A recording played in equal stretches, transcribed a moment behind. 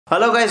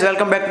Hello guys,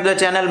 welcome back to the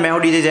channel. मैं हूं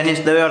DJ Jenish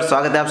Dave और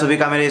स्वागत है आप सभी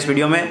का मेरे इस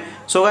वीडियो में।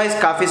 सो गाइस,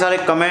 काफ़ी सारे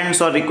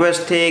कमेंट्स और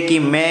रिक्वेस्ट थे कि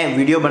मैं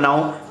वीडियो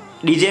बनाऊं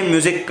डीजे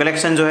म्यूजिक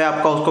कलेक्शन जो है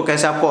आपका, उसको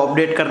कैसे आपको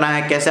अपडेट करना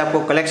है, कैसे आपको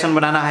कलेक्शन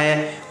बनाना है,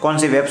 कौन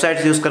सी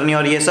वेबसाइट्स यूज़ करनी है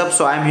और ये सब।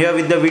 सो I am here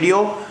with the video.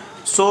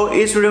 सो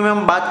इस वीडियो में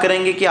हम बात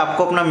करेंगे कि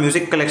आपको अपना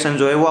म्यूजिक कलेक्शन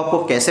जो है वो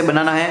आपको कैसे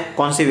बनाना है,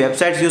 कौन सी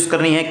वेबसाइट्स यूज़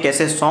करनी है,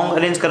 कैसे सॉन्ग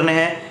अरेंज करने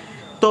हैं।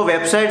 तो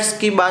वेबसाइट्स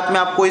की बात मैं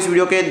आपको इस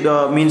वीडियो के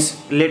मीन्स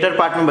लेटर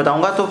पार्ट में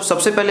बताऊंगा। तो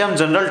सबसे पहले हम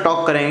जनरल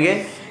टॉक करेंगे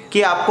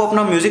कि आपको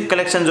अपना म्यूजिक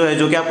कलेक्शन जो है,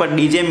 जो कि आपका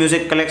डीजे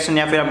म्यूजिक कलेक्शन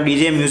या फिर आप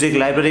डीजे म्यूजिक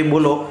लाइब्रेरी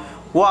बोलो,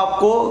 वो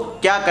आपको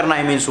क्या करना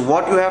है, means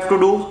what you have to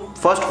do.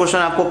 First question,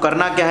 आपको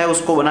करना क्या है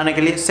उसको बनाने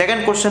के लिए।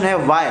 सेकंड क्वेश्चन है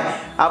व्हाई,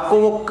 आपको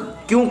वो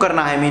क्यों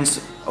करना है, means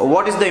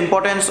what is the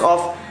importance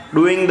of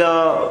doing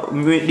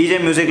the DJ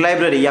music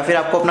library, या फिर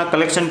आपको अपना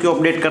कलेक्शन क्यों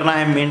अपडेट करना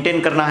है,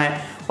 मेंटेन करना है।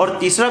 और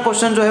तीसरा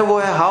क्वेश्चन जो है वो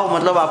है हाउ,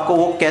 मतलब आपको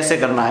वो कैसे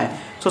करना है।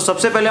 सो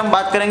सबसे पहले हम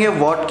बात करेंगे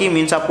व्हाट की,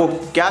 मीन्स आपको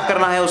क्या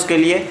करना है उसके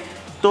लिए।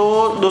 तो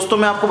दोस्तों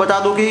मैं आपको बता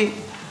दूं कि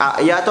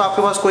या तो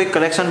आपके पास कोई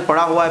कलेक्शन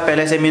पड़ा हुआ है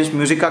पहले से, मीन्स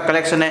म्यूजिक का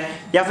कलेक्शन है,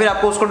 या फिर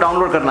आपको उसको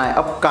डाउनलोड करना है।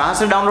 अब कहाँ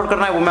से डाउनलोड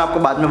करना है वो मैं आपको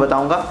बाद में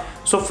बताऊंगा।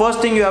 So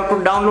first thing, you have to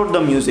download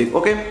the music.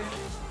 Okay,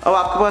 अब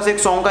आपके पास एक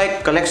सॉन्ग का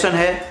एक कलेक्शन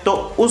है, तो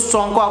उस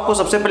सॉन्ग को आपको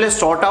सबसे पहले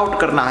सॉर्ट आउट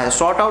करना है।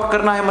 सॉर्ट आउट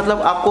करना है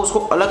मतलब आपको उसको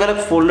अलग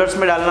अलग फोल्डर्स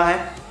में डालना है।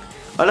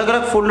 अलग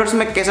अलग फोल्डर्स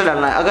में कैसे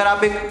डालना है, अगर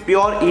आप एक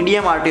प्योर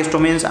ईडीएम आर्टिस्ट हो,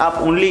 मीन्स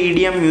आप ओनली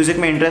ईडीएम म्यूजिक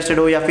में इंटरेस्टेड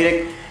हो, या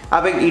फिर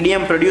आप एक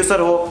ईडीएम प्रोड्यूसर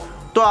हो,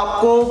 तो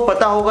आपको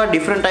पता होगा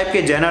डिफरेंट टाइप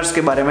के जेनर्स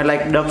के बारे में,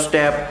 like dub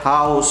step,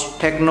 house,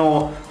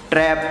 techno,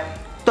 trap.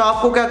 तो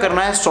आपको क्या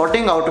करना है,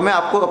 सॉर्टिंग आउट में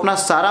आपको अपना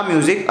सारा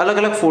म्यूजिक अलग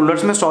अलग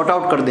फोल्डर्स में सॉर्ट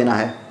आउट कर देना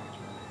है।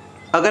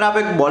 अगर आप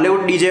एक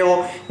बॉलीवुड डीजे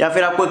हो या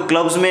फिर आप कोई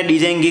क्लब्स में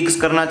डीजेइंग गिग्स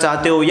करना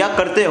चाहते हो या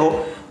करते हो,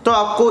 तो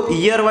आपको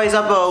ईयर वाइज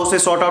आप उसे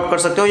सॉर्ट आउट कर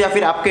सकते हो, या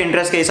फिर आपके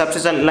इंटरेस्ट के हिसाब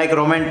से, लाइक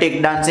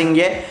रोमांटिक, डांसिंग,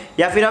 ये,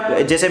 या फिर आप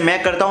जैसे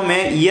मैं करता हूँ,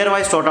 मैं ईयर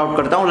वाइज सॉर्ट आउट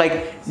करता हूँ। लाइक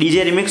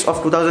डीजे रिमिक्स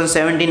ऑफ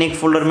 2017 एक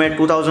फोल्डर में,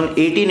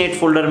 2018 एक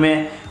फोल्डर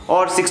में,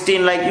 और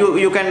 16, like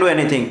you can do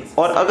anything.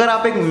 और अगर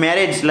आप एक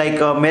मैरिज,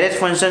 लाइक मैरिज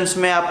फंक्शंस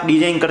में आप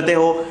डीजेइंग करते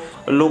हो,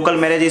 लोकल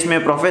मैरिजेस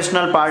में,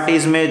 प्रोफेशनल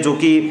पार्टीज में, जो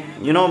कि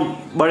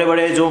बड़े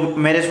बड़े जो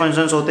मैरिज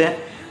फंक्शंस होते हैं,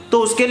 तो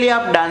उसके लिए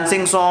आप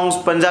dancing songs,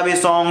 Punjabi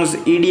songs,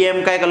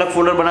 EDM का एक अलग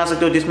फोल्डर बना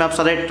सकते हो जिसमें आप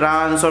सारे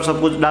ट्रांस और सब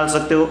कुछ डाल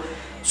सकते हो।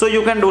 So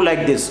you can do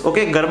like this.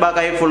 Okay, garba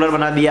का एक फोल्डर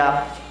बना दिया।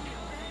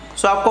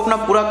 सो आपको अपना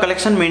पूरा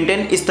कलेक्शन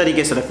मेंटेन इस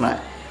तरीके से रखना है।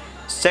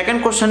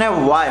 सेकंड क्वेश्चन है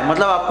व्हाई,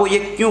 मतलब आपको ये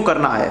क्यों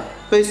करना है।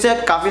 तो इससे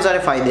काफ़ी सारे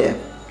फायदे हैं।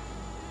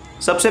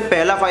 सबसे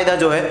पहला फायदा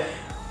जो है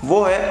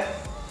वो है,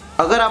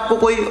 अगर आपको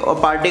कोई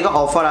पार्टी का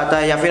ऑफर आता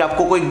है या फिर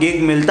आपको कोई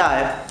गिग मिलता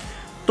है,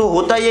 तो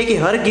होता ये कि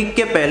हर गिग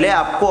के पहले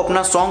आपको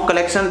अपना सॉन्ग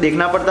कलेक्शन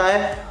देखना पड़ता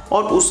है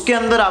और उसके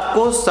अंदर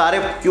आपको सारे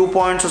क्यू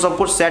पॉइंट्स और सब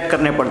कुछ सेट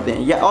करने पड़ते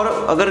हैं। या और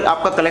अगर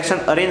आपका कलेक्शन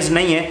अरेंज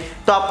नहीं है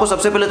तो आपको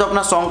सबसे पहले तो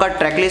अपना सॉन्ग का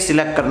ट्रैक लिस्ट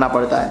सिलेक्ट करना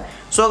पड़ता है।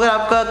 सो अगर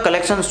आपका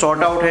कलेक्शन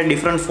सॉर्ट आउट है,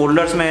 डिफरेंट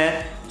फोल्डर्स में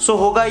है, सो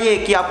होगा ये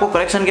कि आपको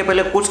कलेक्शन के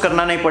पहले कुछ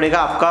करना नहीं पड़ेगा।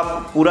 आपका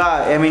पूरा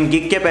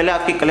गिग के पहले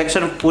आपकी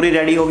कलेक्शन पूरी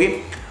रेडी होगी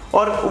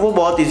और वो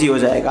बहुत ईजी हो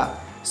जाएगा।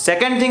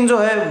 सेकेंड थिंग जो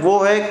है वो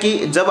है कि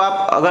जब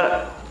आप, अगर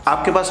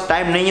आपके पास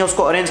टाइम नहीं है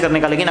उसको अरेंज करने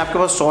का, लेकिन आपके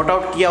पास सॉर्ट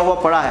आउट किया हुआ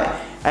पड़ा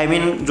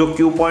है, जो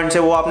क्यू पॉइंट्स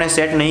है वो आपने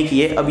सेट नहीं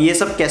किए, अब ये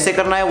सब कैसे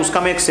करना है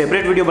उसका मैं एक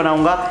सेपरेट वीडियो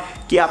बनाऊंगा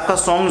कि आपका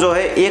सॉन्ग जो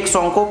है, एक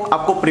सॉन्ग को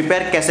आपको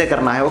प्रिपेयर कैसे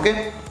करना है। ओके,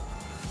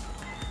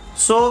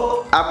 सो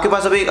आपके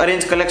पास अभी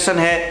अरेंज कलेक्शन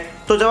है,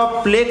 तो जब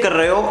आप प्ले कर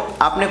रहे हो,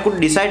 आपने कुछ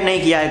डिसाइड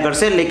नहीं किया है घर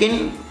से,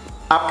 लेकिन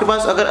आपके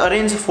पास अगर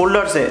अरेंज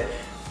फोल्डर्स है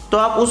तो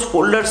आप उस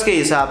फोल्डर्स के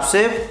हिसाब से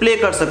प्ले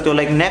कर सकते हो।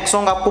 लाइक नेक्स्ट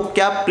सॉन्ग आपको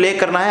क्या प्ले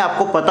करना है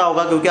आपको पता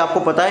होगा, क्योंकि आपको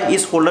पता है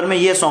इस फोल्डर में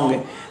ये सॉन्ग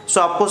है।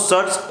 सो आपको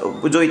सर्च,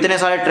 जो इतने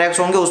सारे ट्रैक्स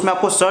होंगे उसमें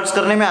आपको सर्च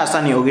करने में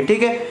आसानी होगी।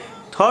 ठीक है,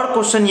 थर्ड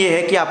क्वेश्चन ये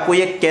है कि आपको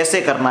ये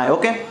कैसे करना है।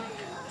 ओके,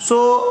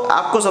 सो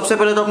आपको सबसे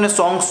पहले तो अपने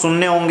सॉन्ग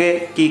सुनने होंगे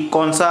कि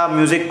कौन सा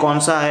म्यूजिक कौन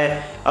सा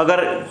है।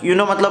 अगर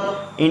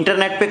मतलब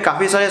इंटरनेट पे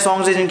काफ़ी सारे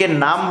सॉन्ग्स हैं जिनके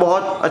नाम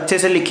बहुत अच्छे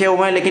से लिखे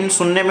हुए हैं लेकिन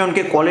सुनने में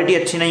उनकी क्वालिटी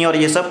अच्छी नहीं है और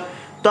ये सब,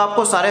 तो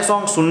आपको सारे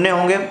सॉन्ग सुनने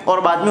होंगे और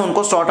बाद में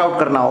उनको सॉर्ट आउट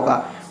करना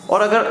होगा।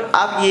 और अगर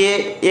आप ये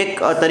एक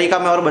तरीका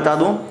मैं और बता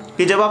दूं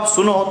कि जब आप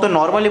सुनो तो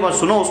नॉर्मली मत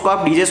सुनो, उसको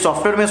आप डीजे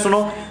सॉफ्टवेयर में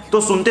सुनो।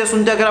 तो सुनते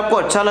सुनते अगर आपको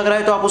अच्छा लग रहा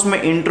है तो आप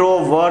उसमें इंट्रो,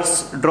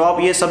 वर्स,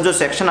 ड्रॉप, ये सब जो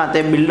सेक्शन आते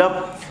हैं,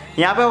 बिल्डअप,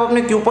 यहाँ पे आप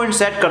अपने क्यू पॉइंट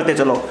सेट करते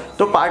चलो।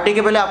 तो पार्टी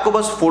के पहले आपको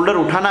बस फोल्डर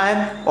उठाना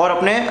है और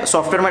अपने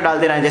सॉफ्टवेयर में डाल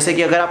देना है। जैसे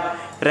कि अगर आप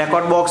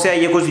रिकॉर्ड बॉक्स या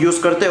ये कुछ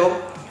यूज़ करते हो,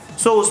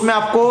 सो उसमें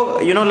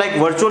आपको लाइक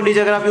वर्चुअल डीजे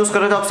अगर आप यूज़ कर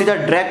रहे हो तो आप सीधा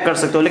ड्रैग कर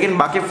सकते हो, लेकिन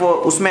बाकी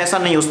उसमें ऐसा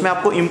नहीं है, उसमें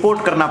आपको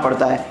इंपोर्ट करना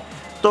पड़ता है।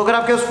 तो अगर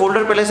आपके उस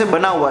फोल्डर पहले से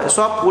बना हुआ है,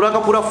 सो आप पूरा का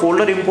पूरा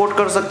फोल्डर इंपोर्ट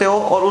कर सकते हो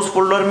और उस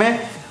फोल्डर में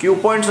क्यू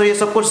पॉइंट्स और ये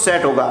सब कुछ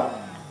सेट होगा,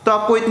 तो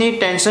आपको इतनी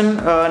टेंशन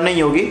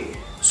नहीं होगी।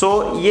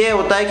 सो ये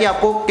होता है कि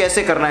आपको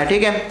कैसे करना है।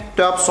 ठीक है,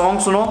 तो आप सॉन्ग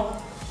सुनो,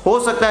 हो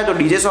सकता है तो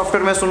डीजे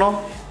सॉफ्टवेयर में सुनो,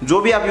 जो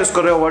भी आप यूज़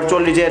कर रहे हो,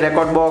 virtual DJ,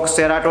 record box,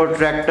 सेराटो,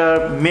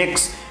 tractor,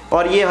 mix,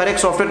 और ये हर एक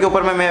सॉफ्टवेयर के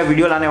ऊपर मैं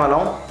वीडियो लाने वाला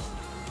हूँ।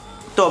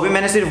 तो अभी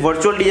मैंने सिर्फ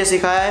वर्चुअल डीजे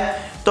सिखाया है,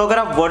 तो अगर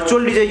आप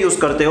वर्चुअल डीजे यूज़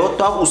करते हो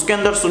तो आप उसके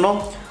अंदर सुनो,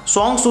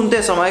 सॉन्ग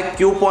सुनते समय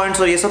क्यू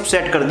पॉइंट्स और ये सब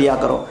सेट कर दिया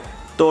करो।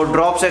 तो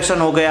ड्रॉप सेक्शन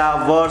हो गया,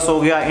 वर्स हो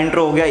गया,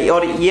 इंट्रो हो गया।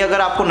 और ये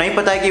अगर आपको नहीं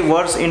पता है कि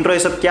वर्स इंट्रो ये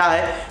सब क्या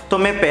है, तो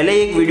मैं पहले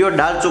एक वीडियो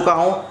डाल चुका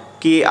हूँ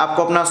कि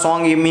आपको अपना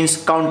सॉन्ग ये मीन्स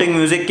काउंटिंग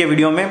म्यूजिक के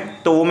वीडियो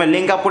में, तो वो मैं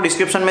लिंक आपको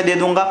डिस्क्रिप्शन में दे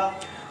दूंगा।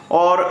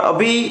 और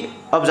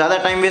अब ज़्यादा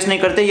टाइम वेस्ट नहीं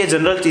करते, ये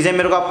जनरल चीज़ें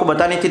मेरे को आपको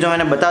बतानी थी जो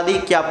मैंने बता दी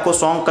कि आपको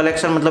सॉन्ग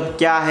कलेक्शन मतलब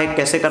क्या है,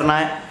 कैसे करना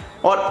है।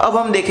 और अब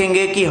हम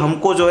देखेंगे कि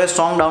हमको जो है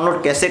सॉन्ग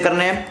डाउनलोड कैसे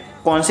करने हैं,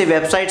 कौन सी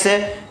वेबसाइट से।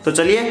 तो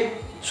चलिए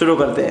शुरू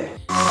करते हैं।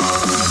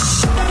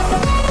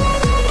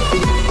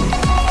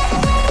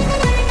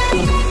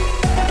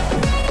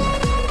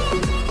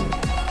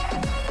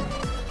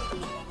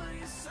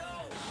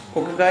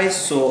 ओके गाइस,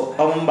 सो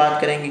अब हम बात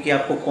करेंगे कि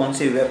आपको कौन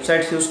सी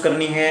वेबसाइट्स यूज़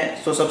करनी है।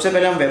 सो सबसे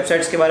पहले हम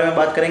वेबसाइट्स के बारे में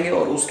बात करेंगे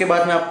और उसके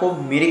बाद मैं आपको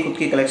मेरी खुद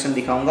की कलेक्शन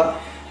दिखाऊंगा।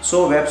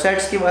 सो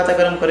वेबसाइट्स की बात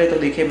अगर हम करें तो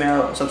देखिए,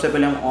 मैं सबसे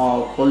पहले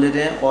हम खोल देते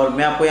हैं और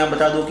मैं आपको यहाँ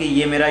बता दूँ कि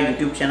ये मेरा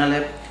यूट्यूब चैनल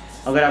है।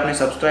 अगर आपने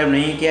सब्सक्राइब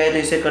नहीं किया है तो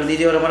इसे कर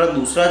दीजिए। और हमारा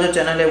दूसरा जो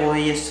चैनल है वो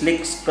है ये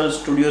स्लिक स्कल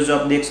स्टूडियोज़, जो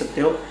आप देख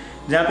सकते हो,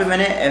 जहाँ पे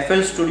मैंने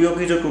FL स्टूडियो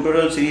की जो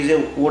ट्यूटोरियल सीरीज़ है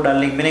वो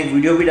डालने, मैंने एक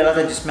वीडियो भी डाला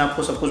था जिसमें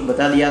आपको सब कुछ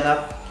बता दिया था।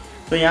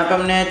 तो यहाँ पे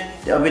हमने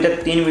अभी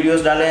तक 3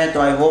 वीडियोस डाले हैं, तो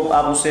आई होप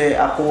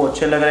आपको वो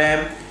अच्छे लग रहे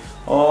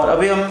हैं। और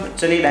अभी हम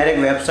चलिए डायरेक्ट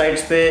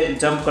वेबसाइट्स पे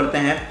जंप करते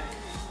हैं।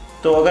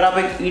 तो अगर आप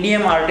एक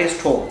EDM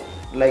आर्टिस्ट हो,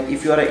 like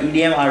if you are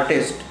EDM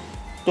artist,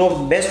 तो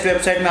बेस्ट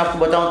वेबसाइट मैं आपको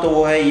बताऊँ तो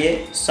वो है ये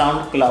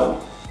sound cloud.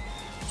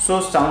 So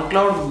sound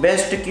cloud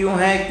best क्यों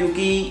है?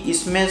 क्योंकि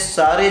इसमें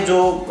सारे जो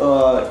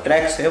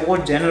ट्रैक्स है वो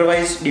जेनर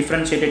वाइज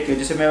डिफ्रेंशिएटेड किए।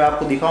 जैसे मैं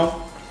आपको दिखाऊँ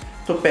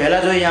तो पहला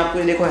जो है यहाँ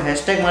आपको देखो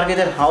हैशटैग मार के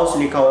इधर हाउस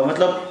लिखा हुआ है,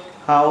 मतलब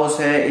हाउस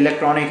है,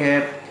 इलेक्ट्रॉनिक है,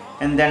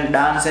 and then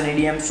dance and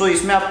EDM। सो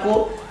इसमें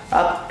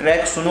आप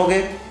ट्रैक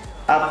सुनोगे,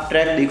 आप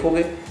ट्रैक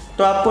देखोगे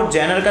तो आपको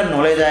जेनर का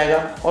नॉलेज आएगा।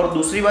 और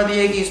दूसरी बात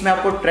ये है कि इसमें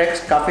आपको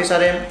ट्रैक्स काफ़ी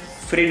सारे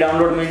फ्री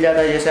डाउनलोड मिल जाता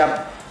है। जैसे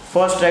आप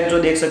फर्स्ट ट्रैक जो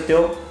देख सकते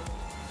हो,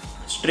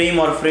 स्ट्रीम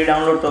और फ्री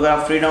डाउनलोड, तो अगर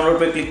आप फ्री डाउनलोड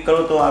पे क्लिक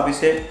करो तो आप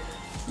इसे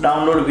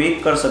डाउनलोड भी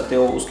कर सकते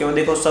हो। उसके बाद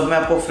देखो सब में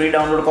आपको फ्री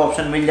डाउनलोड का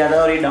ऑप्शन मिल जाता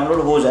है और ये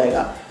डाउनलोड हो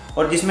जाएगा।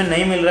 और जिसमें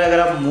नहीं मिल रहा है, अगर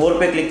आप मोर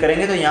पे क्लिक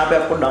करेंगे तो यहाँ पे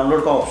आपको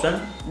डाउनलोड का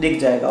ऑप्शन दिख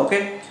जाएगा। ओके,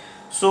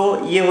 सो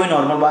ये हुई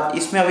नॉर्मल बात।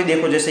 इसमें अभी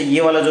देखो जैसे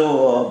ये वाला जो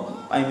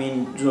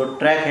जो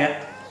ट्रैक है,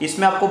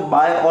 इसमें आपको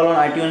बाय ऑल ऑन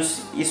iTunes,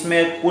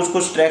 इसमें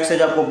कुछ ट्रैक्स है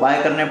जो आपको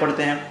बाय करने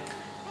पड़ते हैं।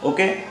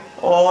 ओके,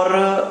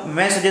 और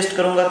मैं सजेस्ट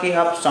करूंगा कि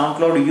आप साउंड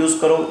क्लाउड यूज़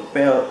करो।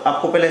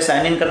 आपको पहले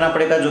साइन इन करना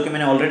पड़ेगा, जो कि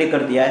मैंने ऑलरेडी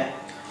कर दिया है।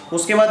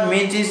 उसके बाद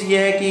मेन चीज़ ये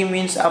है कि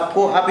मीन्स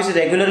आप इसे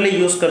रेगुलरली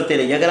यूज़ करते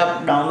रहिए। अगर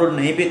आप डाउनलोड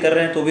नहीं भी कर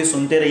रहे हैं तो भी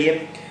सुनते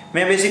रहिए।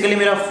 मैं बेसिकली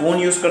मेरा फ़ोन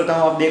यूज़ करता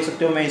हूँ, आप देख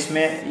सकते हो। मैं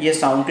इसमें ये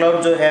साउंड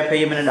क्लाउड जो ऐप है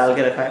ये मैंने डाल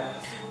के रखा है,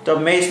 तो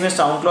अब मैं इसमें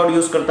साउंड क्लाउड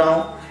यूज़ करता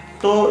हूँ।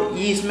 तो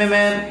ये इसमें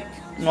मैं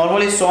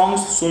नॉर्मली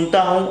सॉन्ग्स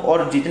सुनता हूँ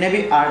और जितने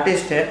भी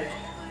आर्टिस्ट हैं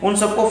उन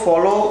सबको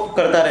फॉलो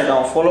करता रहता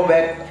हूँ, फॉलो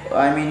बैक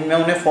मैं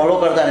उन्हें फॉलो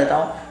करता रहता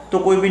हूँ। तो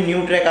कोई भी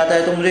न्यू ट्रैक आता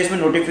है तो मुझे इसमें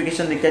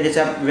नोटिफिकेशन दिखता है। जैसे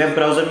आप वेब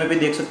ब्राउज़र में भी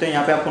देख सकते हो,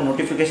 यहाँ पे आपको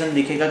नोटिफिकेशन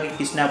दिखेगा कि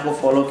किसने आपको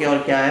फॉलो किया और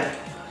क्या है।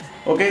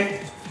 ओके,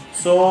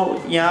 सो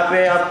यहाँ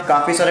पे आप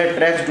काफ़ी सारे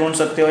ट्रैक्स ढूंढ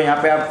सकते हो।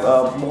 यहाँ पे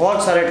आप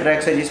बहुत सारे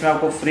ट्रैक्स है जिसमें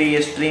आपको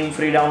फ्री स्ट्रीम,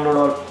 फ्री डाउनलोड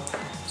और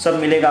सब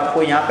मिलेगा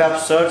आपको। यहाँ पे आप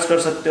सर्च कर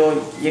सकते हो।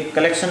 ये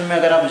कलेक्शन में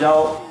अगर आप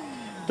जाओ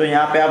तो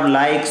यहाँ पे आप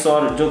लाइक्स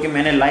और जो कि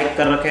मैंने लाइक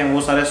कर रखे हैं वो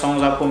सारे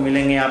सॉन्ग्स आपको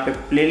मिलेंगे। यहाँ पे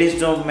प्लेलिस्ट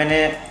जो मैंने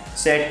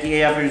सेट की है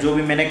या फिर जो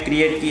भी मैंने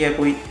क्रिएट की है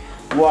कोई,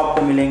 वो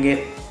आपको मिलेंगे।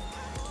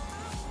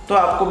 तो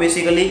आपको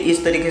बेसिकली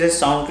इस तरीके से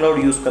साउंड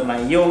क्लाउड यूज़ करना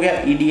है। ये हो गया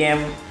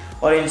EDM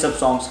और इन सब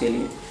सॉन्ग्स के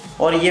लिए,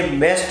 और ये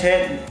बेस्ट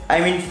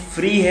है,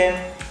 फ्री है।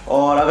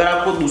 और अगर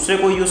आपको दूसरे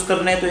को यूज़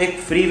करना है तो एक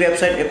फ्री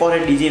वेबसाइट एक और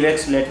है,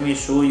 DigiVax। Let me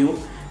show you,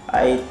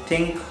 I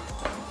think,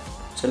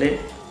 चले।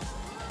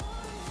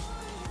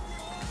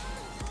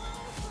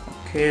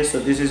 Okay, so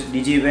this is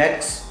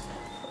DigiVax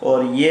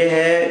और ये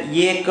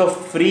एक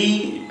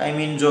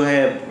फ्री जो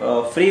है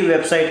फ्री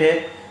वेबसाइट है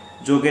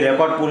जो कि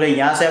रिकॉर्ड पूल है।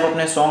 यहाँ से आप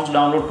अपने सॉन्ग्स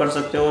डाउनलोड कर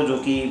सकते हो, जो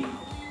कि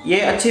ये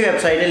अच्छी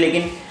वेबसाइट है।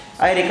 लेकिन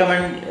आई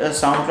रिकमेंड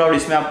साउंड क्लाउड।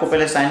 इसमें आपको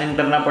पहले साइन इन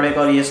करना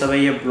पड़ेगा और ये सब है,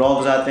 ये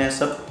ब्लॉग्स आते हैं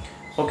सब।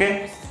 ओके,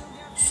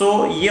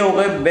 सो ये हो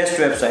गए बेस्ट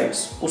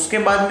वेबसाइट्स। उसके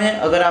बाद में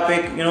अगर आप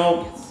एक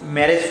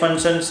मैरिज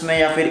फंक्शंस में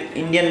या फिर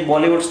इंडियन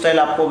बॉलीवुड स्टाइल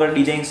आपको अगर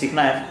डीजेइंग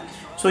सीखना है,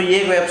 सो ये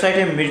एक वेबसाइट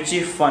है मिर्ची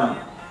फन,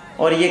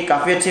 और ये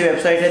काफ़ी अच्छी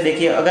वेबसाइट है।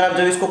 देखिए, अगर आप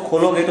जब इसको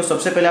खोलोगे तो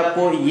सबसे पहले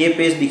आपको ये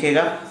पेज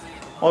दिखेगा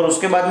और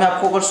उसके बाद में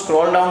आपको अगर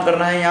स्क्रॉल डाउन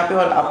करना है यहाँ पे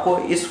और आपको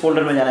इस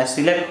फोल्डर में जाना है,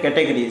 सिलेक्ट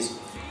कैटेगरीज,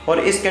 और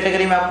इस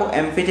कैटेगरी में आपको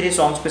MP3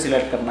 सॉन्ग्स पे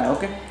सिलेक्ट करना है।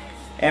 ओके,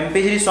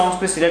 MP3 सॉन्ग्स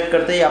पे सिलेक्ट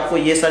करते ही आपको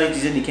ये सारी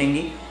चीज़ें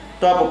दिखेंगी।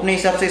 तो आप अपने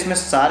हिसाब से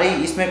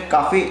इसमें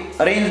काफ़ी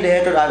अरेंज्ड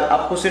है, तो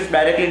आपको सिर्फ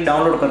डायरेक्टली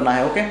डाउनलोड करना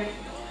है। ओके,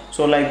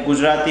 सो लाइक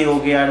गुजराती हो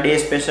गया, day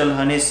special,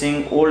 Honey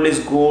Singh, old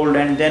is gold,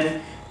 and then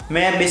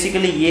मैं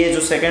बेसिकली ये जो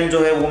सेकंड जो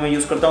है वो मैं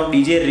यूज़ करता हूँ,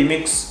 DJ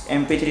रिमिक्स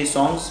MP3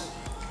 सॉन्ग्स।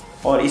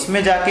 और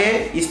इसमें जाके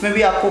इसमें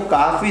भी आपको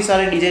काफ़ी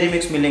सारे DJ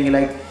रिमिक्स मिलेंगे,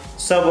 लाइक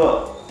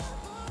सब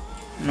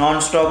non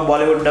stop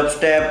Bollywood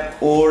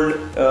dubstep,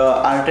 old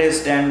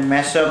artist and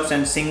mashups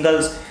and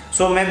singles.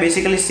 सो मैं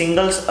बेसिकली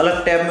सिंगल्स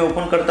अलग टैब में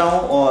ओपन करता हूँ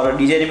और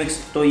DJ रिमिक्स,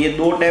 तो ये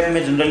 2 टैब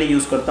में जनरली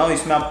यूज़ करता हूँ।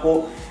 इसमें आपको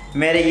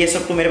मेरे ये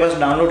सब तो मेरे पास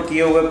डाउनलोड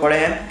किए हुए पड़े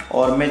हैं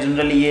और मैं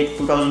जनरली ये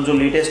 2000 जो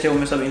लेटेस्ट है वो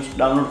मैं सब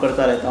डाउनलोड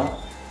करता रहता हूँ।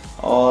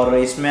 और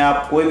इसमें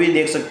आप कोई भी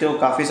देख सकते हो,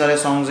 काफ़ी सारे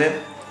सॉन्ग्स है।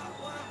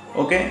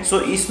 ओके, सो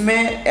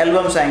इसमें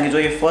एल्बम्स आएंगे। जो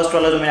ये फर्स्ट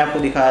वाला जो मैंने आपको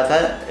दिखाया था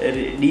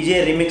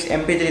डीजे रिमिक्स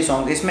MP3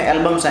 सॉन्ग, इसमें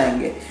एल्बम्स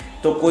आएंगे।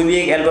 तो कोई भी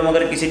एक एल्बम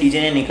अगर किसी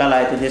डीजे ने निकाला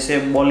है, तो जैसे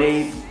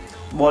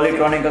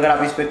बॉलीट्रॉनिक, अगर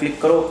आप इस पर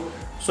क्लिक करो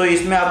सो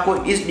इसमें आपको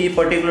इस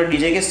पर्टिकुलर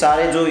डीजे के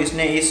सारे जो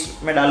इसने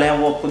इसमें डाले हैं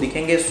वो आपको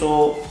दिखेंगे। सो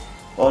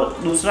और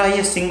दूसरा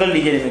ये सिंगल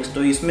डीजे रिमिक्स,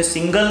 तो इसमें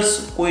सिंगल्स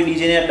कोई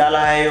डीजे ने डाला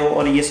है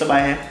और ये सब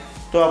आए हैं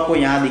तो आपको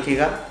यहाँ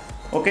दिखेगा।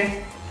 ओके,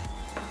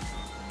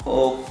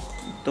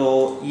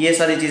 तो ये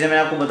सारी चीज़ें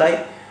मैंने आपको बताई।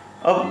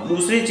 अब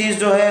दूसरी चीज़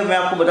जो है मैं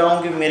आपको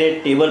बताऊँ कि मेरे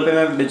टेबल पे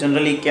मैं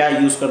जनरली क्या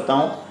यूज़ करता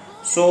हूँ।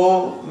 सो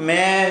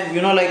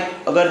मैं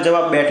लाइक अगर जब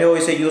आप बैठे हो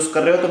इसे यूज़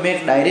कर रहे हो तो मैं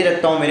एक डायरी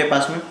रखता हूँ मेरे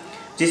पास में,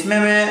 जिसमें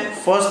मैं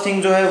फर्स्ट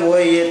थिंग जो है वो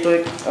है ये तो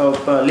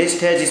एक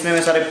लिस्ट है जिसमें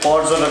मैं सारे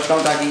कॉर्ड्स और रखता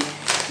हूँ ताकि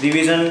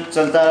रिवीजन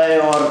चलता रहे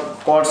और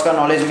कॉर्ड्स का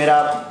नॉलेज मेरा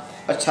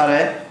अच्छा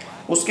रहे।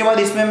 उसके बाद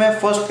इसमें मैं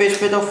फर्स्ट पेज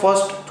पे तो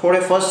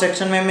फर्स्ट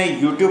सेक्शन में मैं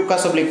यूट्यूब का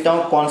सब लिखता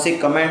हूँ, कौन सी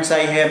कमेंट्स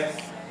आई है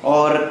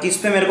और किस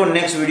पे मेरे को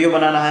नेक्स्ट वीडियो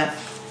बनाना है।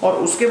 और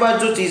उसके बाद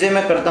जो चीज़ें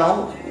मैं करता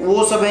हूँ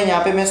वो सब है,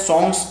 यहाँ पे मैं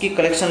सॉन्ग्स की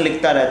कलेक्शन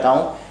लिखता रहता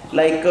हूँ,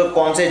 लाइक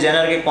कौन से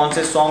जेनर के कौन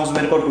से सॉन्ग्स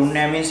मेरे को ढूंढने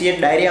हैं। मीन्स ये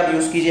डायरी आप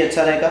यूज़ कीजिए,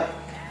 अच्छा रहेगा।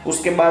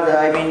 उसके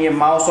बाद ये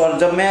माउस, और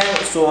जब मैं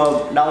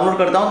डाउनलोड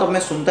करता हूँ तब मैं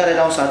सुनता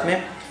रहता हूँ साथ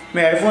में।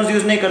 मैं हेडफोन्स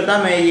यूज़ नहीं करता,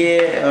 मैं ये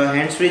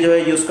हैंड्स फ्री जो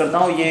है यूज़ करता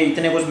हूँ, ये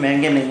इतने कुछ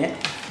महंगे नहीं हैं।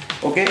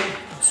 ओके,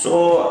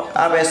 सो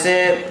आप ऐसे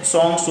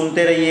सॉन्ग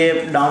सुनते रहिए,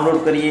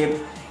 डाउनलोड करिए।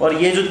 और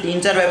ये जो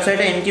 3-4 वेबसाइट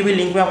है इनकी भी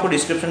लिंक मैं आपको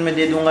डिस्क्रिप्शन में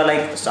दे दूंगा,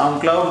 लाइक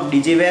साउंडक्लाउड,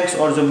 डिजीवैक्स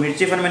और जो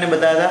मिर्ची फन मैंने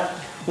बताया था।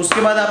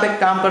 उसके बाद आप एक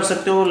काम कर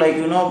सकते हो, लाइक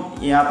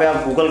यहाँ पे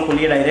आप गूगल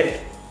खोलिए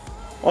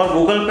डायरेक्ट, और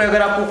गूगल पे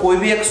अगर आपको कोई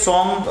भी एक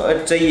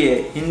सॉन्ग चाहिए,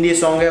 हिंदी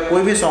सॉन्ग है,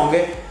 कोई भी सॉन्ग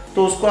है,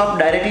 तो उसको आप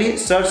डायरेक्टली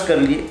सर्च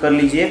कर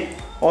लीजिए।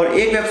 और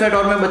एक वेबसाइट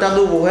और मैं बता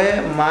दूँ, वो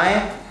है माई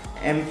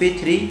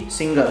MP3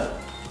 सिंगर।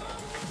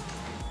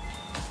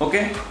 ओके,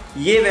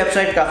 ये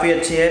वेबसाइट काफ़ी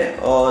अच्छी है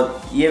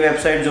और ये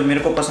वेबसाइट जो मेरे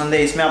को पसंद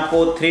है, इसमें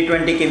आपको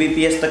 320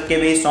 kbps तक के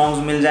भी सॉन्ग्स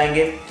मिल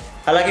जाएंगे।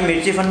 हालांकि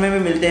मिर्ची फन में भी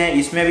मिलते हैं,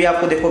 इसमें भी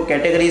आपको देखो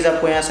कैटेगरीज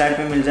आपको यहाँ साइड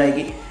में मिल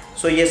जाएगी।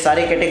 सो ये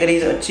सारी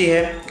कैटेगरीज अच्छी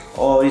है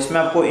और इसमें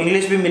आपको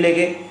इंग्लिश भी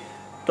मिलेगी,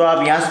 तो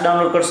आप यहाँ से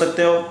डाउनलोड कर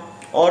सकते हो।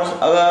 और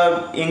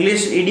अगर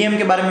इंग्लिश EDM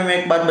के बारे में मैं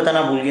एक बात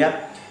बताना भूल गया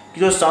कि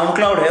जो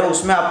साउंडक्लाउड है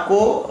उसमें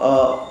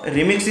आपको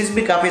रिमिक्सेस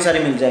भी काफ़ी सारी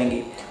मिल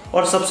जाएंगी।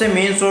 और सबसे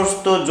मेन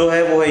सोर्स तो जो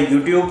है वो है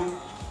यूट्यूब।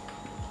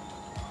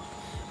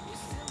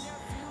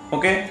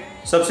 ओके,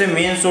 सबसे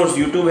मेन सोर्स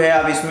यूट्यूब है।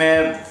 आप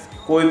इसमें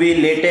कोई भी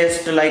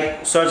लेटेस्ट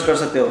लाइक सर्च कर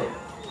सकते हो,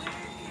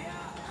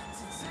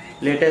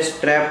 लेटेस्ट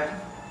ट्रैप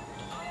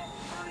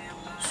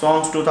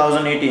सॉन्ग्स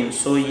 2018।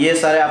 सो ये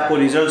सारे आपको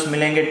रिजल्ट्स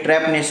मिलेंगे।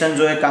 ट्रैप नेशन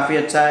जो है काफ़ी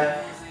अच्छा है,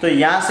 तो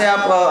यहाँ से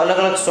आप अलग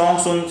अलग सॉन्ग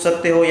सुन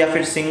सकते हो, या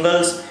फिर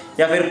सिंगल्स,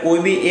 या फिर कोई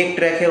भी एक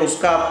ट्रैक है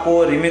उसका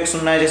आपको रिमिक्स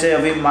सुनना है। जैसे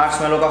अभी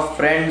मार्शमेलो का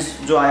फ्रेंड्स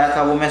जो आया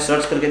था वो मैं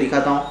सर्च करके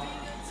दिखाता हूँ।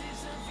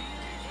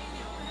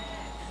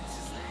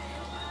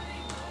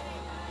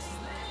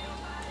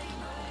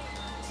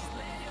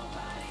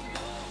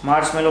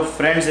 मार्शमेलो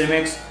फ्रेंड्स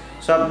रिमिक्स,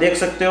 सो आप देख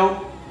सकते हो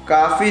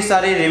काफ़ी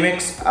सारी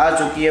रिमिक्स आ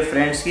चुकी है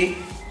फ्रेंड्स की।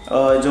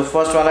 जो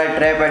फर्स्ट वाला है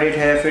ट्रैप एडिट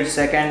है, फिर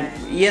सेकंड,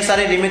 ये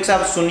सारे रिमिक्स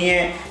आप सुनिए,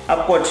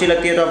 आपको अच्छी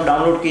लगती है तो आप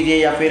डाउनलोड कीजिए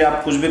या फिर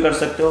आप कुछ भी कर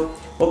सकते हो।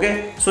 ओके,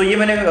 सो ये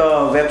मैंने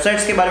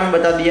वेबसाइट्स के बारे में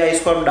बता दिया,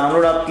 इसको आप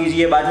डाउनलोड आप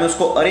कीजिए, बाद में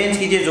उसको अरेंज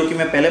कीजिए, जो कि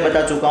मैं पहले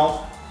बता चुका हूँ।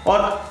 और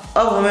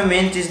अब हमें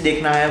मेन चीज़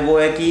देखना है, वो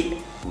है कि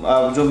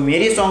जो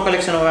मेरी सॉन्ग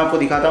कलेक्शन है मैं आपको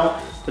दिखाता हूँ,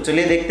 तो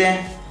चलिए देखते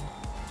हैं।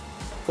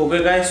 ओके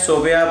गाइस, सो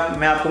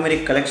मैं आपको मेरी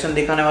कलेक्शन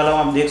दिखाने वाला हूँ।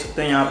 आप देख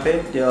सकते हैं यहाँ पे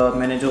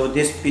मैंने जो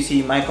दिस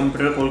PC माई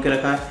कंप्यूटर खोल के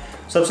रखा है।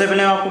 सबसे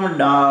पहले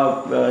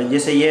आपको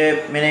जैसे ये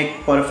मैंने एक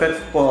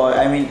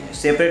परफेक्ट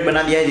सेपरेट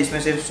बना दिया है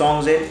जिसमें सिर्फ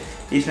सॉन्ग्स है।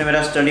 इसमें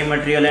मेरा study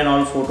material and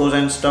all photos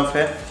and stuff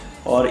है,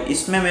 और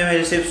इसमें मैं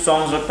मेरे सिर्फ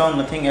सॉन्ग्स रखता हूँ,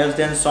 नथिंग एल्स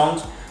देन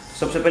सॉन्ग्स।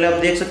 सबसे पहले आप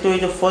देख सकते हो ये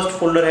जो फर्स्ट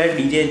फोल्डर है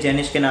DJ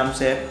जेनिश के नाम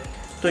से है,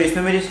 तो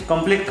इसमें मेरी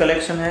कंप्लीट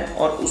कलेक्शन है।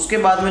 और उसके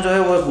बाद में जो है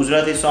वो है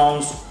Gujarati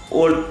songs,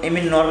 old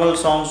normal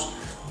songs,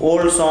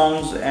 old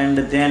songs and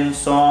then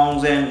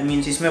songs and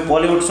means इसमें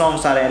बॉलीवुड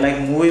सॉन्ग्स आ रहे हैं, लाइक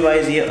मूवी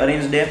वाइज ये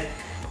अरेंज्ड है।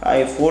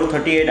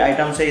 438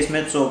 आइटम्स है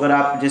इसमें। सो अगर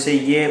आप जैसे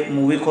ये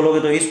मूवी खोलोगे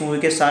तो इस मूवी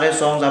के सारे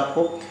सॉन्ग्स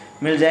आपको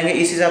मिल जाएंगे।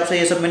 इस हिसाब से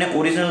ये सब मैंने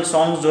ओरिजिनल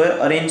सॉन्ग्स जो है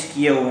अरेंज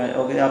किए हुए हैं।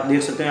 ओके, आप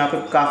देख सकते हो यहाँ पे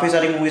काफ़ी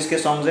सारी मूवीज़ के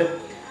सॉन्ग्स है।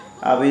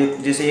 आप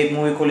जैसे एक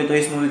मूवी खोली तो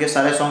इस मूवी के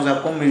सारे सॉन्ग्स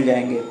आपको मिल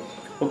जाएंगे।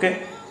 ओके,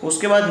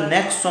 उसके बाद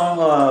नेक्स्ट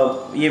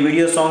सॉन्ग, ये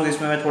वीडियो सॉन्ग्स,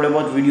 इसमें मैं थोड़े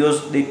बहुत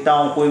वीडियोस देखता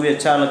हूँ, कोई भी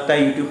अच्छा लगता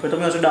है यूट्यूब पे तो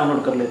मैं उसे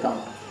डाउनलोड कर लेता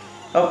हूँ।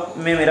 अब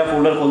मैं मेरा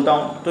फोल्डर खोलता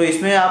हूँ तो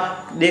इसमें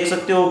आप देख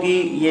सकते हो कि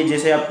ये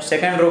जैसे आप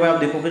सेकंड रो में आप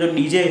देखोगे तो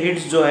DJ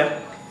हिट्स जो है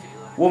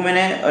वो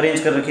मैंने अरेंज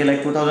कर रखी है,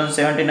 लाइक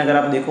 2017 अगर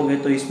आप देखोगे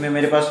तो इसमें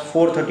मेरे पास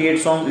 438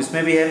 सॉन्ग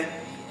इसमें भी है।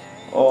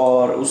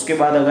 और उसके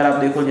बाद अगर आप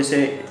देखो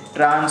जैसे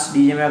ट्रांस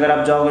DJ में अगर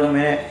आप जाओगे तो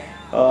मैंने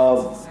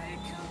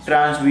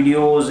ट्रांस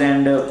वीडियोज़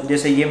एंड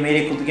जैसे ये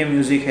मेरे खुद के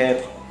म्यूज़िक है।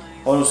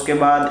 और उसके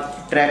बाद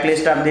ट्रैक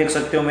लिस्ट आप देख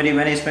सकते हो मेरी,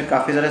 मैंने इसमें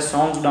काफ़ी सारे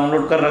सॉन्ग्स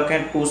डाउनलोड कर रखे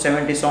हैं,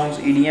 270 सॉन्ग्स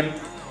EDM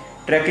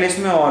ट्रैक लिस्ट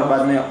में। और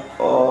बाद में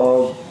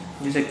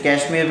जैसे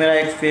कश्मीर मेरा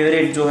एक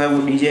फेवरेट जो है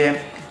वो डीजे है,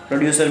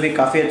 प्रोड्यूसर भी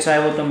काफ़ी अच्छा है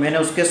वो, तो मैंने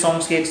उसके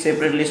सॉन्ग्स की एक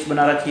सेपरेट लिस्ट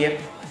बना रखी है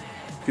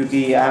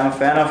क्योंकि I am a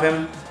fan of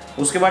him.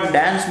 उसके बाद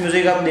डांस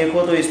म्यूज़िक आप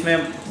देखो तो इसमें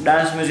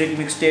डांस म्यूज़िक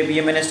मिक्स टेप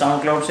ये मैंने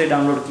साउंड क्लाउड से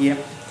डाउनलोड किए,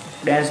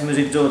 डांस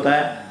म्यूज़िक जो होता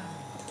है।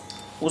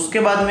 उसके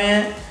बाद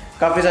में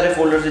काफ़ी सारे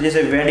फोल्डर्स है,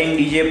 जैसे वेडिंग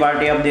डीजे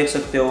पार्टी आप देख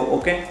सकते हो,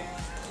 ओके।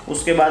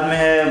 उसके बाद में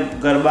है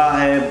गरबा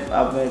है,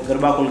 आप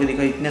गरबा खोल के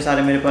देखो, इतने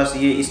सारे मेरे पास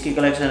ये इसकी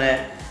कलेक्शन है।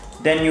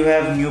 Then you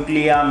have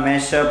Nucleya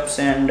mashups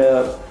and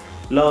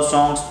love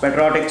songs,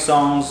 patriotic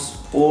songs,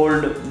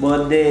 old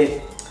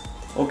birthday,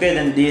 okay.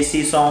 Then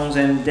देसी सॉन्ग्स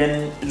एंड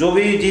देन जो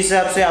भी जिस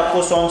हिसाब से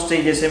आपको सॉन्ग्स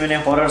चाहिए, जैसे मैंने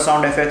हॉरर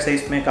साउंड इफेक्ट्स है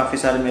इसमें काफ़ी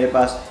सारे मेरे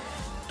पास,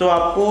 तो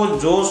आपको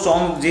जो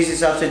सॉन्ग जिस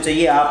हिसाब से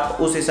चाहिए आप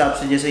उस हिसाब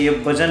से, जैसे ये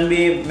भजन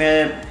भी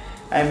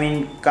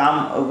मैं काम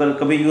अगर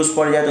कभी यूज़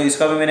पड़ जाए तो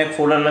इसका भी मैंने एक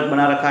फोल्डर अलग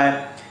बना रखा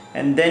है।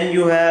 And then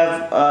you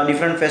have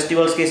different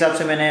festivals के हिसाब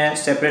से मैंने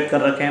सेपरेट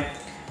कर रखे हैं।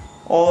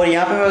 और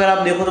यहाँ पे अगर आप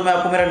देखो तो मैं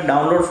आपको मेरा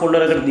डाउनलोड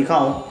फोल्डर अगर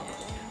दिखाऊँ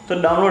तो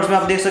डाउनलोड्स में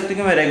आप देख सकते हो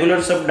कि मैं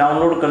रेगुलर सब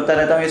डाउनलोड करता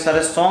रहता हूँ, ये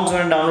सारे सॉन्ग्स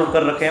मैंने डाउनलोड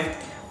कर रखे हैं।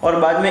 और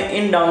बाद में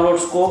इन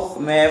डाउनलोड्स को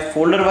मैं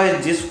फोल्डर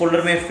वाइज जिस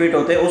फोल्डर में फिट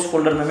होते हैं उस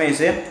फोल्डर में मैं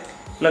इसे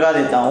लगा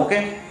देता हूँ, ओके।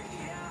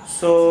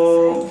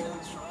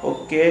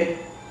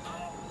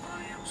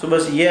 सो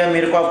बस ये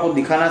मेरे को आपको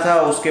दिखाना था।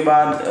 उसके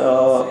बाद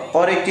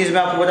और एक चीज़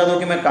मैं आपको बता दूं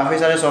कि मैं काफ़ी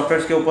सारे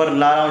सॉफ्टवेयर्स के ऊपर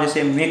ला रहा हूँ,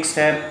 जैसे मिक्स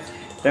है,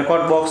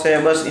 रिकॉर्ड बॉक्स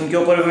है, बस इनके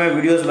ऊपर भी मैं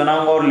वीडियोस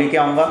बनाऊंगा और लेके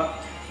आऊँगा।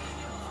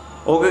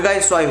 Okay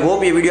guys, so I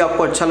hope ये वीडियो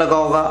आपको अच्छा लगा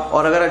होगा,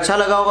 और अगर अच्छा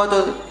लगा होगा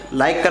तो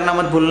लाइक करना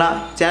मत भूलना,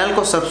 चैनल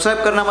को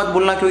सब्सक्राइब करना मत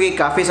भूलना क्योंकि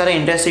काफ़ी सारे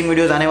इंटरेस्टिंग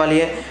वीडियोस आने वाली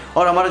है।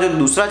 और हमारा जो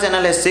दूसरा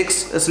चैनल है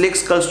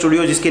स्लिक्स कल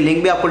स्टूडियो, जिसकी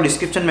लिंक भी आपको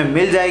डिस्क्रिप्शन में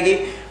मिल जाएगी,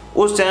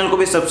 उस चैनल को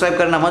भी सब्सक्राइब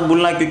करना मत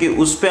भूलना क्योंकि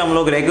उस पर हम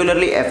लोग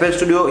रेगुलरली FL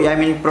स्टूडियो या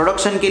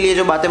प्रोडक्शन के लिए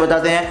जो बातें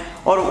बताते हैं,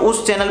 और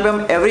उस चैनल पे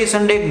हम एवरी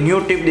संडे एक न्यू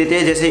टिप देते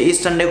हैं। जैसे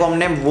इस संडे को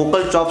हमने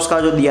वोकल चॉप्स का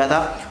जो दिया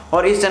था,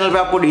 और इस चैनल पे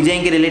आपको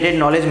डीजेइंग के रिलेटेड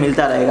नॉलेज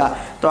मिलता रहेगा।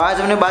 तो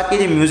आज हमने बात की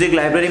थी म्यूजिक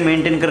लाइब्रेरी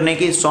मेंटेन करने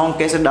की, सॉन्ग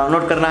कैसे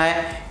डाउनलोड करना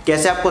है,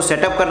 कैसे आपको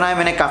सेटअप करना है,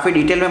 मैंने काफ़ी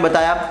डिटेल में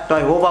बताया। तो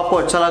आई होप आपको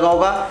अच्छा लगा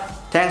होगा।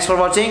 Thanks for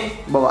watching,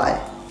 bye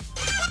bye.